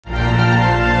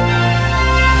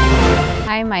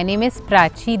Hi, my name is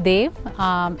Prachi Deo.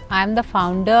 I am the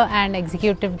founder and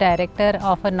executive director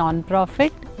of a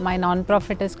non-profit. My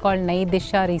non-profit is called Nai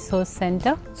Disha Resource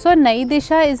Center. So Nai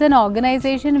Disha is an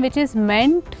organization which is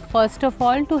meant first of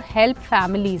all to help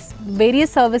families.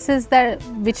 Various services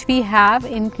which we have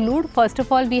include, first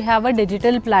of all, we have a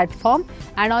digital platform,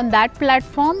 and on that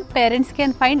platform parents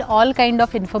can find all kind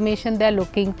of information they are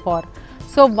looking for.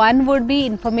 So one would be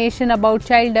information about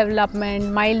child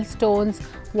development, milestones,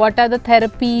 what are the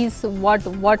therapies,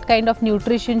 what kind of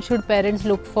nutrition should parents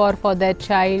look for their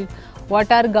child, what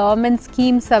are government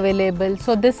schemes available.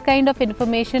 So this kind of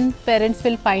information parents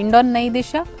will find on Nai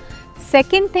Disha.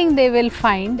 Second thing they will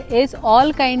find is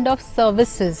all kind of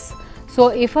services. So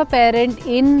if a parent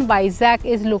in Vizag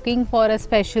is looking for a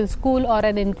special school or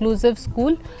an inclusive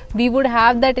school, we would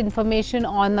have that information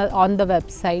on the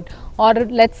website. Or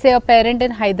let's say a parent in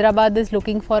Hyderabad is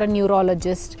looking for a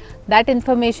neurologist, that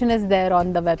information is there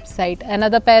on the website.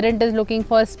 Another parent is looking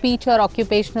for a speech or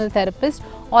occupational therapist,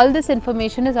 all this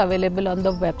information is available on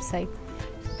the website.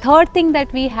 Third thing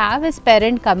that we have is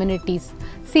parent communities.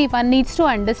 See, one needs to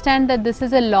understand that this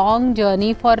is a long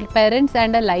journey for parents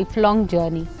and a lifelong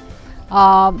journey.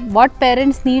 What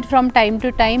parents need from time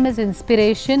to time is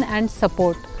inspiration and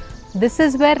support. This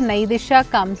is where Nai Disha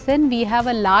comes in. We have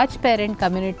a large parent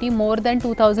community. More than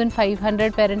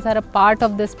 2,500 parents are a part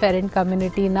of this parent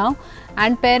community now,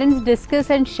 and parents discuss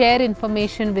and share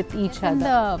information with each other. In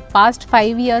the past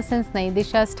 5 years since Nai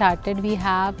Disha started, we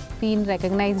have been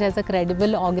recognized as a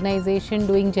credible organization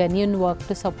doing genuine work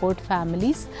to support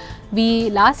families.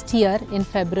 Last year in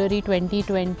February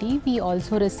 2020, we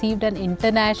also received an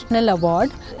international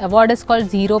award. Award is called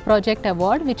Zero Project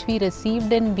Award, which we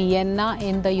received in Vienna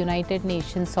in the United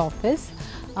Nations office.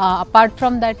 Apart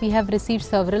from that, we have received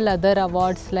several other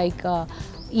awards like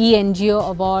eNGO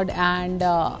award and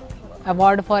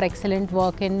award for excellent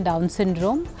work in Down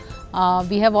syndrome.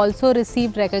 We have also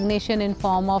received recognition in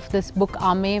form of this book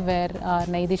Ame, where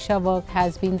Nai Disha work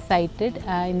has been cited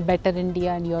in Better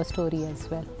India and Your Story as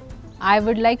well. I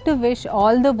would like to wish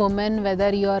all the women,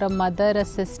 whether you are a mother, a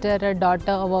sister, a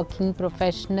daughter, a working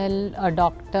professional, a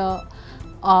doctor,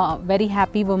 a very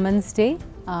happy Women's Day.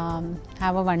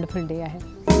 Have a wonderful day ahead.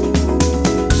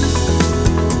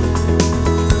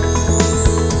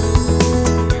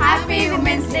 Happy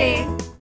Women's Day!